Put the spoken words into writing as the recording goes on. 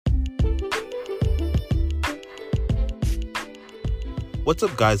What's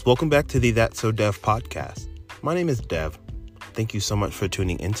up, guys? Welcome back to the That's So Dev podcast. My name is Dev. Thank you so much for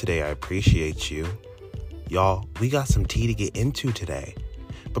tuning in today. I appreciate you. Y'all, we got some tea to get into today.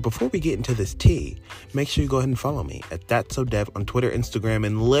 But before we get into this tea, make sure you go ahead and follow me at That's So Dev on Twitter, Instagram,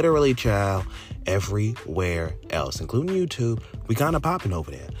 and literally, child, everywhere else, including YouTube. We kinda popping over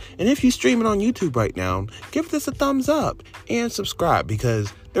there. And if you're streaming on YouTube right now, give this a thumbs up and subscribe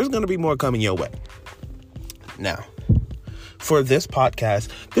because there's gonna be more coming your way. Now, for this podcast,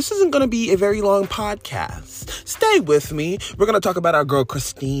 this isn't going to be a very long podcast. Stay with me. We're going to talk about our girl,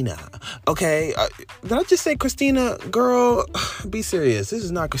 Christina. Okay? Did I just say Christina? Girl, be serious. This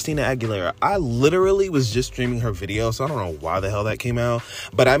is not Christina Aguilera. I literally was just streaming her video, so I don't know why the hell that came out.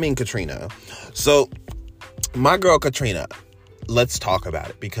 But I mean Katrina. So, my girl, Katrina. Let's talk about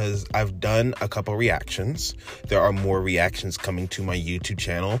it because I've done a couple reactions. There are more reactions coming to my YouTube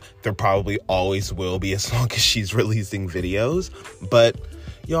channel. There probably always will be as long as she's releasing videos. But,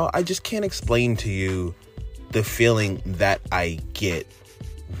 y'all, I just can't explain to you the feeling that I get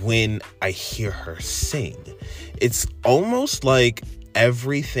when I hear her sing. It's almost like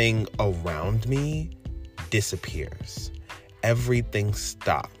everything around me disappears. Everything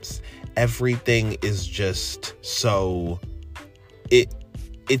stops. Everything is just so...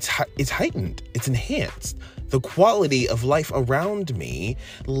 It's heightened. It's enhanced. The quality of life around me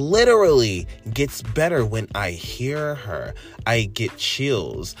literally gets better when I hear her. I get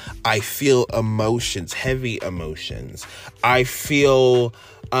chills. I feel emotions, heavy emotions. I feel,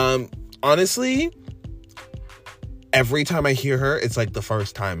 honestly, every time I hear her, it's like the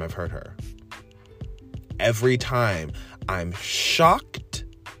first time I've heard her. Every time I'm shocked.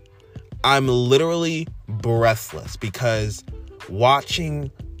 I'm literally breathless because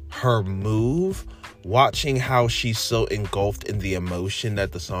watching her move, watching how she's so engulfed in the emotion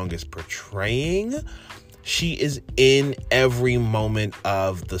that the song is portraying, she is in every moment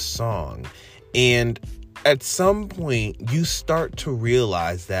of the song. And at some point, you start to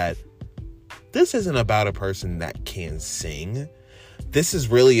realize that this isn't about a person that can sing. This is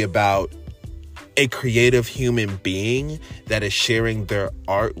really about a creative human being that is sharing their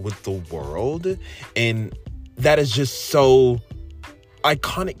art with the world. And that is just so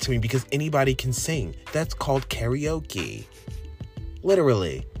iconic to me because anybody can sing. That's called karaoke.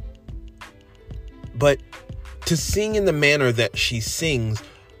 Literally. But to sing in the manner that she sings,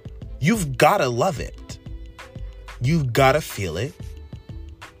 you've got to love it. You've got to feel it.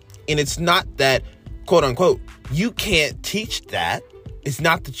 And it's not that, quote unquote, you can't teach that. It's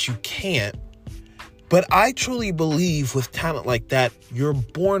not that you can't. But I truly believe with talent like that, you're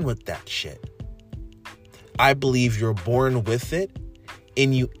born with that shit. I believe you're born with it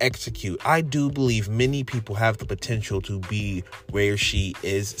and you execute. I do believe many people have the potential to be where she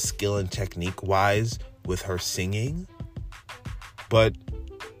is skill and technique wise with her singing. But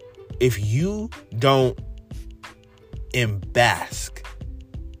if you don't bask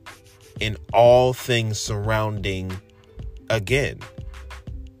in all things surrounding, again,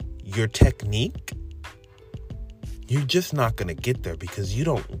 your technique, you're just not going to get there because you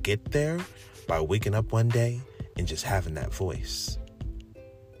don't get there by waking up one day and just having that voice.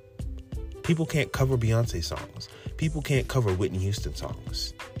 People can't cover Beyonce songs. People can't cover Whitney Houston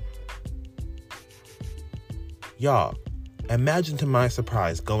songs. Y'all, imagine to my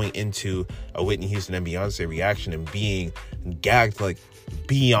surprise going into a Whitney Houston and Beyonce reaction and being gagged. Like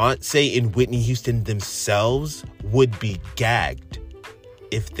Beyonce and Whitney Houston themselves would be gagged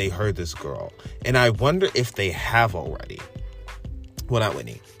if they heard this girl. And I wonder if they have already. Well, not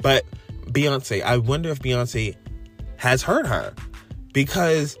Whitney, but Beyonce. I wonder if Beyonce has heard her.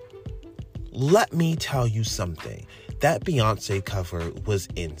 Because let me tell you something. That Beyonce cover was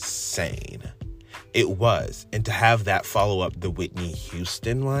insane. It was. And to have that follow up the Whitney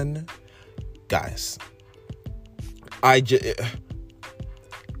Houston one, guys, the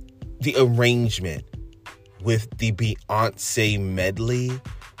arrangement with the Beyonce medley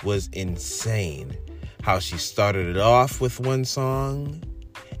was insane. How she started it off with one song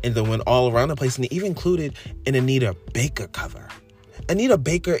and then went all around the place, and it even included an Anita Baker cover. Anita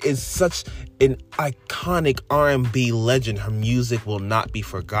Baker is such an iconic R&B legend. Her music will not be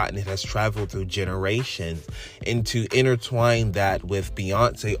forgotten. It has traveled through generations. And to intertwine that with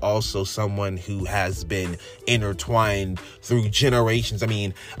Beyonce, also someone who has been intertwined through generations. I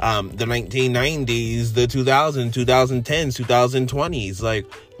mean, the 1990s, the 2000s, 2010s, 2020s,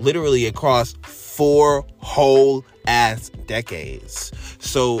 like literally across 4 whole ass decades.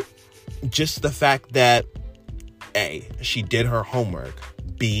 So just the fact that A, she did her homework.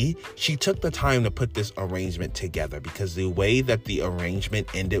 B, she took the time to put this arrangement together, because the way that the arrangement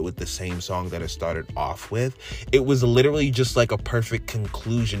ended with the same song that it started off with, it was literally just like a perfect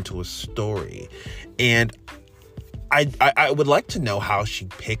conclusion to a story. And I would like to know how she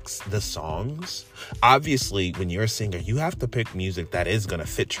picks the songs. Obviously, when you're a singer, you have to pick music that is going to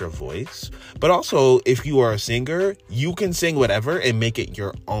fit your voice. But also, if you are a singer, you can sing whatever and make it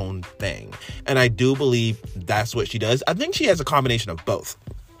your own thing. And I do believe that's what she does. I think she has a combination of both.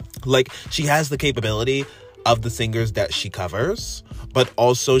 Like, she has the capability of the singers that she covers, but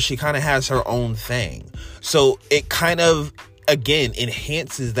also she kind of has her own thing. So it kind of, again,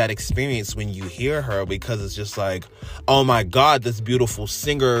 enhances that experience when you hear her, because it's just like, oh my God, this beautiful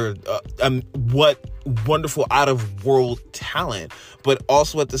singer, what wonderful out-of-world talent. But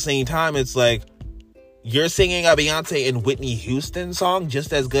also at the same time, it's like, you're singing a Beyonce and Whitney Houston song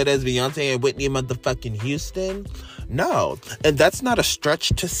just as good as Beyonce and Whitney motherfucking Houston? No. And that's not a stretch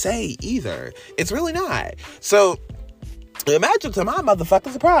to say either. It's really not. So imagine to my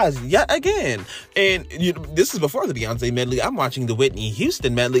motherfucking surprise yet again. And this is before the Beyonce medley. I'm watching the Whitney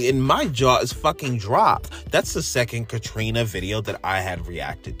Houston medley and my jaw is fucking dropped. That's the second Katrina video that I had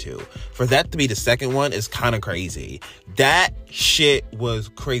reacted to. For that to be the second one is kind of crazy. That shit was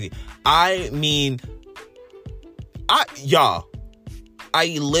crazy. I mean,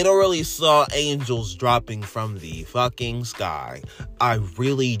 I literally saw angels dropping from the fucking sky. I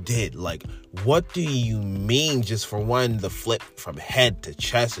really did. Like, what do you mean? Just for one, the flip from head to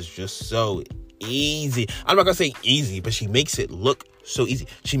chest is just so easy. I'm not gonna say easy, but she makes it look so easy.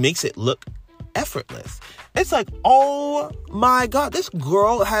 She makes it look effortless. It's like, oh my God, this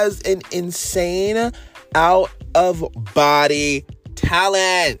girl has an insane out of body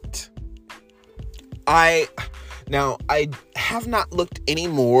talent. Now, I have not looked any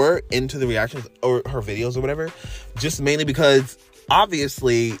more into the reactions or her videos or whatever, just mainly because,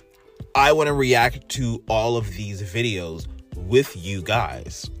 obviously, I want to react to all of these videos with you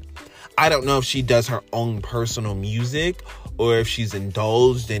guys. I don't know if she does her own personal music or if she's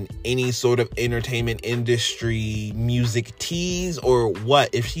indulged in any sort of entertainment industry music tease or what.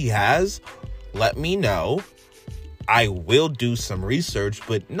 If she has, let me know. I will do some research,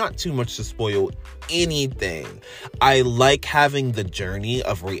 but not too much to spoil anything. I like having the journey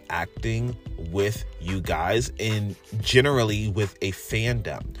of reacting with you guys and generally with a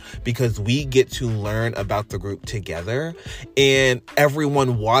fandom, because we get to learn about the group together, and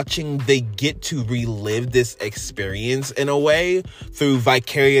everyone watching, they get to relive this experience in a way through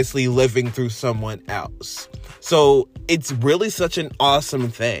vicariously living through someone else. So it's really such an awesome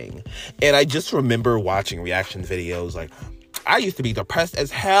thing. And I just remember watching reaction videos. Like, I used to be depressed as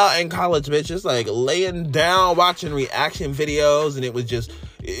hell in college, bitch. Just like laying down watching reaction videos, and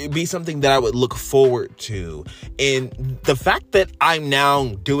it'd be something that I would look forward to. And the fact that I'm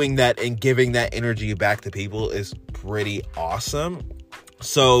now doing that and giving that energy back to people is pretty awesome.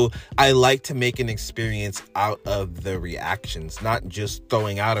 So I like to make an experience out of the reactions, not just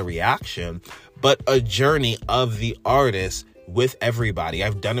throwing out a reaction, but a journey of the artist with everybody.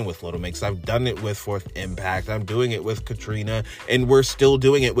 I've done it with Little Mix. I've done it with Fourth Impact. I'm doing it with Katrina, and we're still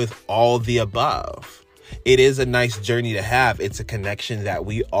doing it with all the above. It is a nice journey to have. It's a connection that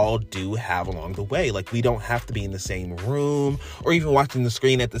we all do have along the way. Like, we don't have to be in the same room or even watching the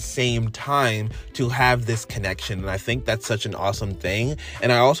screen at the same time to have this connection. And I think that's such an awesome thing.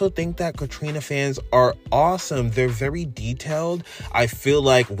 And I also think that Katrina fans are awesome. They're very detailed. I feel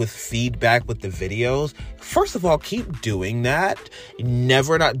like with feedback with the videos, first of all, keep doing that.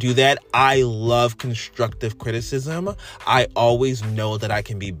 Never not do that. I love constructive criticism. I always know that I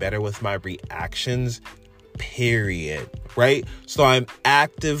can be better with my reactions, period, right? So I'm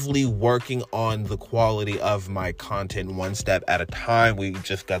actively working on the quality of my content one step at a time. We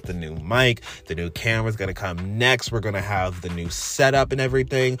just got the new mic, the new camera's gonna come next. We're gonna have the new setup and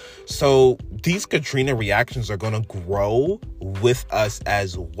everything. So these Katrina reactions are gonna grow with us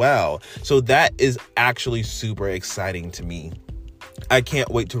as well. So that is actually super exciting to me. I can't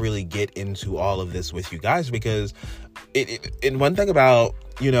wait to really get into all of this with you guys, because and one thing about,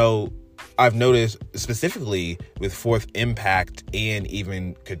 I've noticed specifically with Fourth Impact and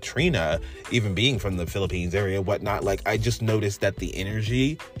even Katrina, even being from the Philippines area and whatnot, like, I just noticed that the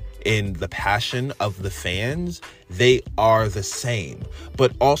energy and the passion of the fans, they are the same,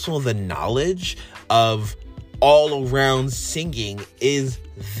 but also the knowledge of all around singing is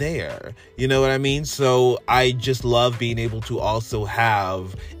there. You know what I mean? So I just love being able to also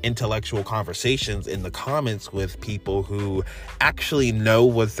have intellectual conversations in the comments with people who actually know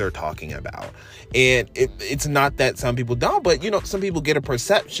what they're talking about. And it's not that some people don't, but some people get a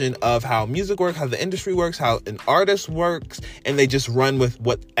perception of how music works, how the industry works, how an artist works, and they just run with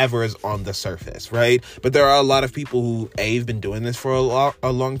whatever is on the surface, right? But there are a lot of people who have been doing this for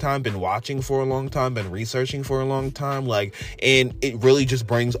a long time, been watching for a long time, been researching for a long time, and it really just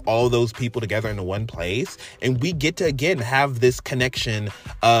brings all those people together into one place, and we get to again have this connection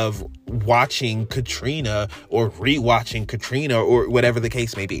of watching Katrina or rewatching Katrina or whatever the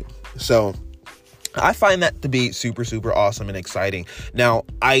case may be. So I find that to be super, super awesome and exciting. Now,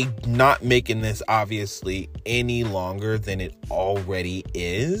 I'm not making this obviously any longer than it already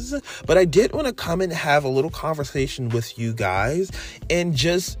is, but I did want to come and have a little conversation with you guys and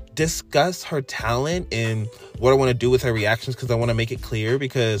just discuss her talent and what I want to do with her reactions, because I want to make it clear,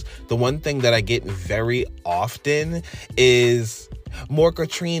 because the one thing that I get very often is more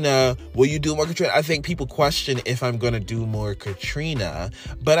Katrina. Will you do more Katrina? I think people question if I'm going to do more Katrina,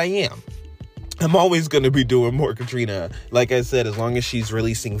 but I am. I'm always going to be doing more Katrina, like I said, as long as she's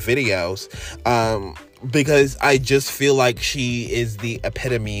releasing videos, because I just feel like she is the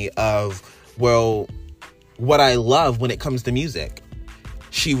epitome of, what I love when it comes to music.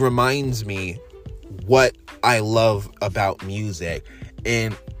 She reminds me what I love about music,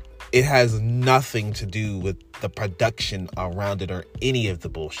 and it has nothing to do with the production around it or any of the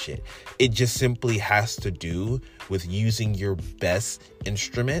bullshit. It just simply has to do with using your best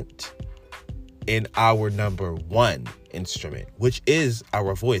instrument in our number one instrument, which is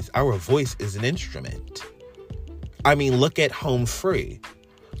our voice. Our voice is an instrument. I mean, look at Home Free.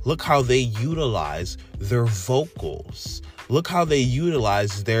 Look how they utilize their vocals. Look how they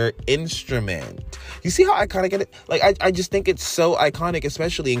utilize their instrument. You see how iconic it is? I just think it's so iconic,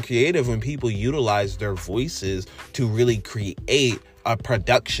 especially in creative, when people utilize their voices to really create a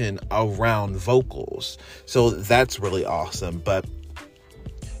production around vocals. So that's really awesome. But,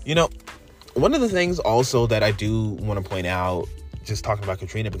 one of the things also that I do want to point out, just talking about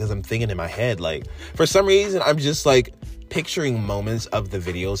Katrina, because I'm thinking in my head, for some reason, I'm just picturing moments of the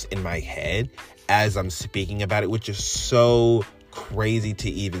videos in my head as I'm speaking about it, which is so crazy to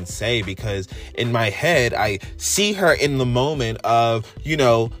even say, because in my head, I see her in the moment of,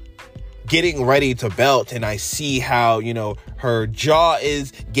 getting ready to belt, and I see how, her jaw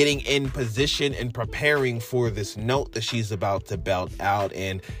is getting in position and preparing for this note that she's about to belt out.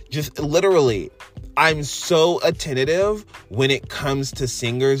 And just literally, I'm so attentive when it comes to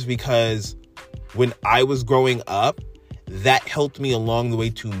singers, because when I was growing up, that helped me along the way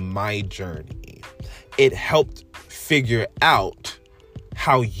to my journey. It helped figure out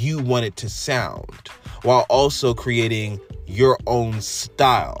how you want it to sound while also creating your own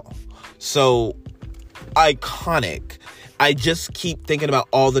style. So iconic. I just keep thinking about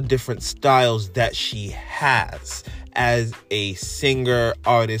all the different styles that she has as a singer,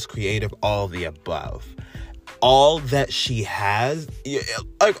 artist, creative, all the above. All that she has,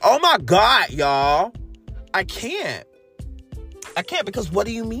 oh my God, y'all. I can't, because what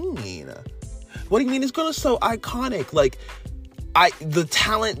do you mean? What do you mean? It's gonna so iconic. The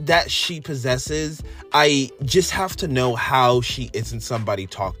talent that she possesses, I just have to know how she isn't somebody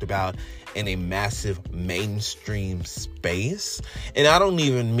talked about in a massive mainstream space. And I don't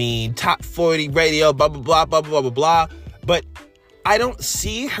even mean top 40 radio, blah, blah, blah, blah, blah, blah, blah. But I don't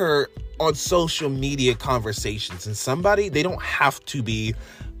see her on social media conversations. And they don't have to be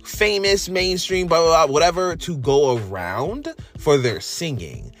famous, mainstream, blah, blah, blah, whatever, to go around for their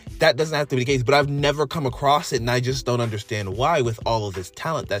singing. That doesn't have to be the case, but I've never come across it, and I just don't understand why, with all of this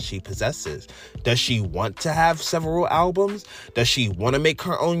talent that she possesses. Does she want to have several albums? Does she want to make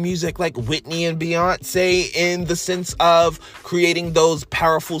her own music like Whitney and Beyonce, in the sense of creating those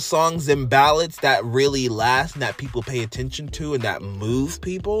powerful songs and ballads that really last and that people pay attention to and that move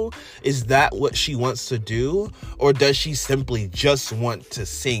people? Is that what she wants to do? Or does she simply just want to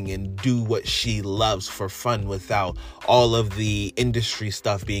sing and do what she loves for fun without all of the industry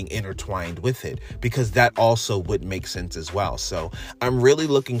stuff being intertwined with it? Because that also would make sense as well. So I'm really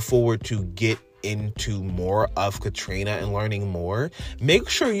looking forward to get into more of Katrina and learning more. Make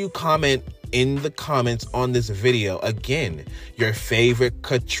sure you comment in the comments on this video, again, your favorite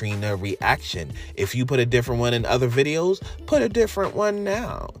Katrina reaction. If you put a different one in other videos, put a different one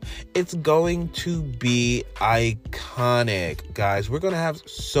now. It's going to be iconic, guys. We're going to have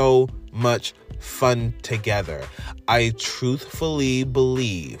so much fun together. I truthfully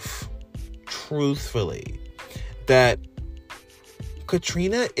believe, that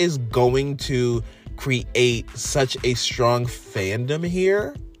Katrina is going to create such a strong fandom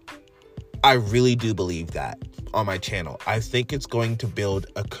here. I really do believe that on my channel. I think it's going to build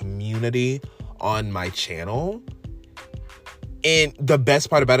a community on my channel. And the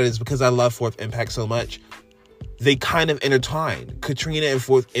best part about it is because I love Fourth Impact so much, they kind of intertwine. Katrina and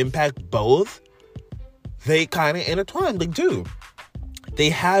Fourth Impact both, they kind of intertwine. Like, dude,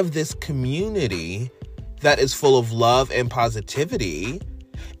 they have this community that is full of love and positivity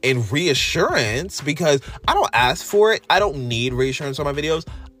and reassurance, because I don't ask for it. I don't need reassurance on my videos.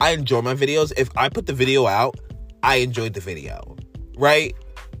 I enjoy my videos. If I put the video out, I enjoyed the video, right?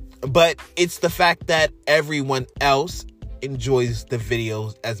 But it's the fact that everyone else enjoys the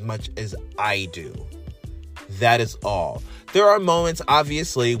videos as much as I do. That is all. There are moments,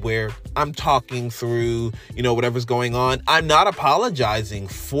 obviously, where I'm talking through, whatever's going on. I'm not apologizing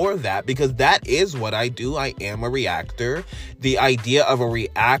for that, because that is what I do. I am a reactor. The idea of a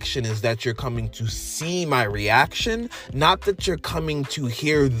reaction is that you're coming to see my reaction, not that you're coming to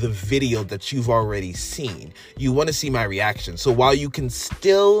hear the video that you've already seen. You want to see my reaction. So while you can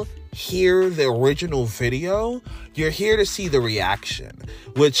still hear the original video, you're here to see the reaction,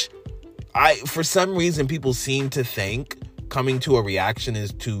 which for some reason, people seem to think coming to a reaction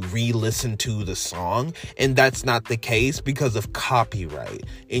is to re-listen to the song, and that's not the case because of copyright,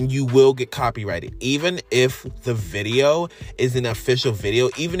 and you will get copyrighted. Even if the video is an official video,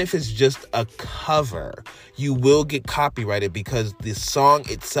 even if it's just a cover, you will get copyrighted because the song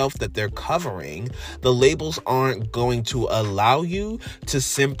itself that they're covering, the labels aren't going to allow you to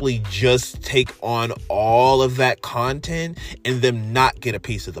simply just take on all of that content and then not get a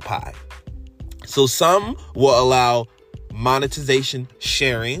piece of the pie. So some will allow monetization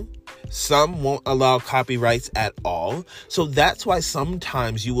sharing. Some won't allow copyrights at all. So that's why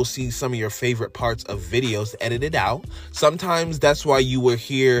sometimes you will see some of your favorite parts of videos edited out. Sometimes that's why you will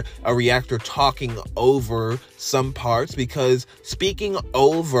hear a reactor talking over some parts, because speaking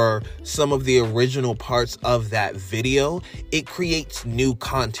over some of the original parts of that video, it creates new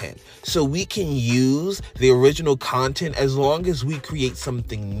content. So we can use the original content as long as we create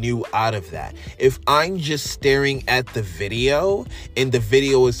something new out of that. If I'm just staring at the video and the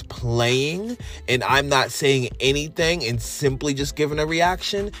video is playing and I'm not saying anything and simply just giving a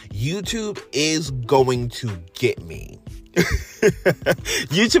reaction, YouTube is going to get me.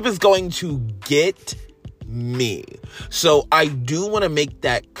 YouTube is going to get me. So I do want to make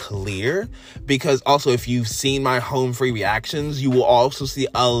that clear, because also if you've seen my home free reactions, you will also see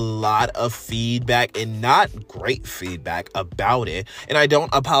a lot of feedback, and not great feedback, about it. And I don't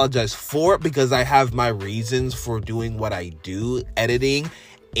apologize for it, because I have my reasons for doing what I do, editing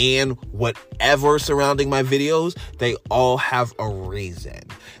and whatever surrounding my videos. They all have a reason.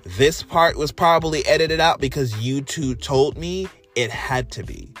 This part was probably edited out because YouTube told me it had to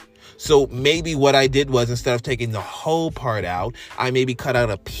be. So maybe what I did was, instead of taking the whole part out, I maybe cut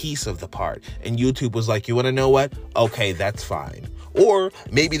out a piece of the part. And YouTube was like, you want to know what? Okay, that's fine. Or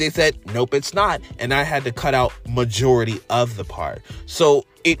maybe they said, nope, it's not. And I had to cut out majority of the part. So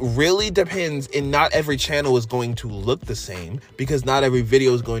it really depends, and not every channel is going to look the same, because not every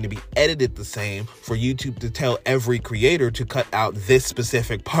video is going to be edited the same for YouTube to tell every creator to cut out this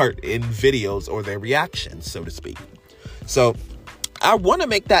specific part in videos or their reactions, so to speak. So I want to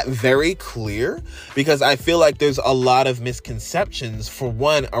make that very clear, because I feel like there's a lot of misconceptions, for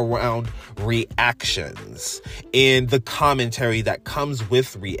one, around reactions and the commentary that comes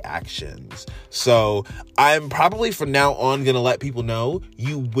with reactions. So I'm probably from now on going to let people know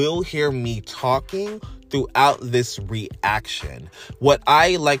you will hear me talking throughout this reaction. What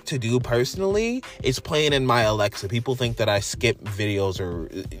I like to do personally is playing in my Alexa. People think that I skip videos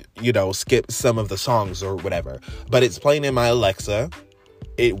or, skip some of the songs or whatever, but it's playing in my Alexa.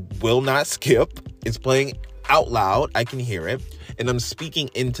 It will not skip. It's playing out loud. I can hear it, and I'm speaking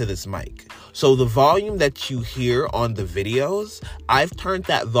into this mic. So the volume that you hear on the videos, I've turned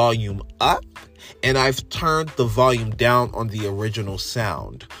that volume up, and I've turned the volume down on the original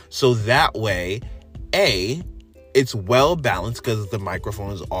sound. So that way, it's well balanced, because the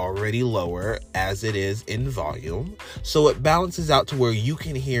microphone is already lower as it is in volume. So it balances out to where you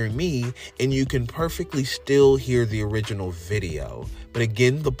can hear me and you can perfectly still hear the original video. But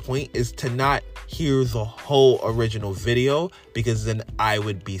again, the point is to not hear the whole original video, because then I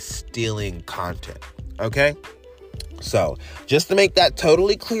would be stealing content. Okay? So just to make that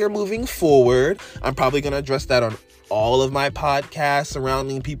totally clear moving forward, I'm probably going to address that on all of my podcasts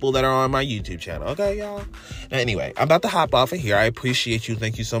surrounding people that are on my YouTube channel. Okay, y'all? Now, anyway, I'm about to hop off of here. I appreciate you.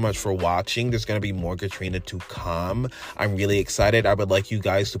 Thank you so much for watching. There's going to be more Katrina to come. I'm really excited. I would like you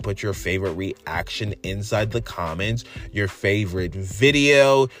guys to put your favorite reaction inside the comments, your favorite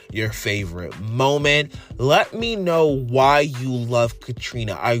video, your favorite moment. Let me know why you love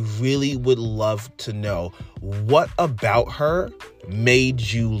Katrina. I really would love to know what about her made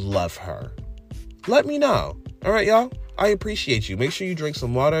you love her. Let me know. All right, y'all? I appreciate you. Make sure you drink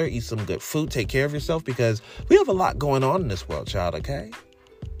some water, eat some good food, take care of yourself, because we have a lot going on in this world, child, okay?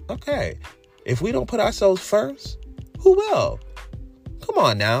 Okay. If we don't put ourselves first, who will? Come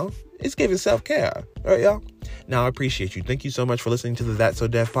on now. It's giving self-care. All right, y'all? Now, I appreciate you. Thank you so much for listening to the That's So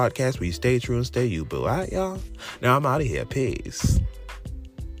Deaf podcast, where you stay true and stay you, boo. All right, y'all? Now, I'm out of here. Peace.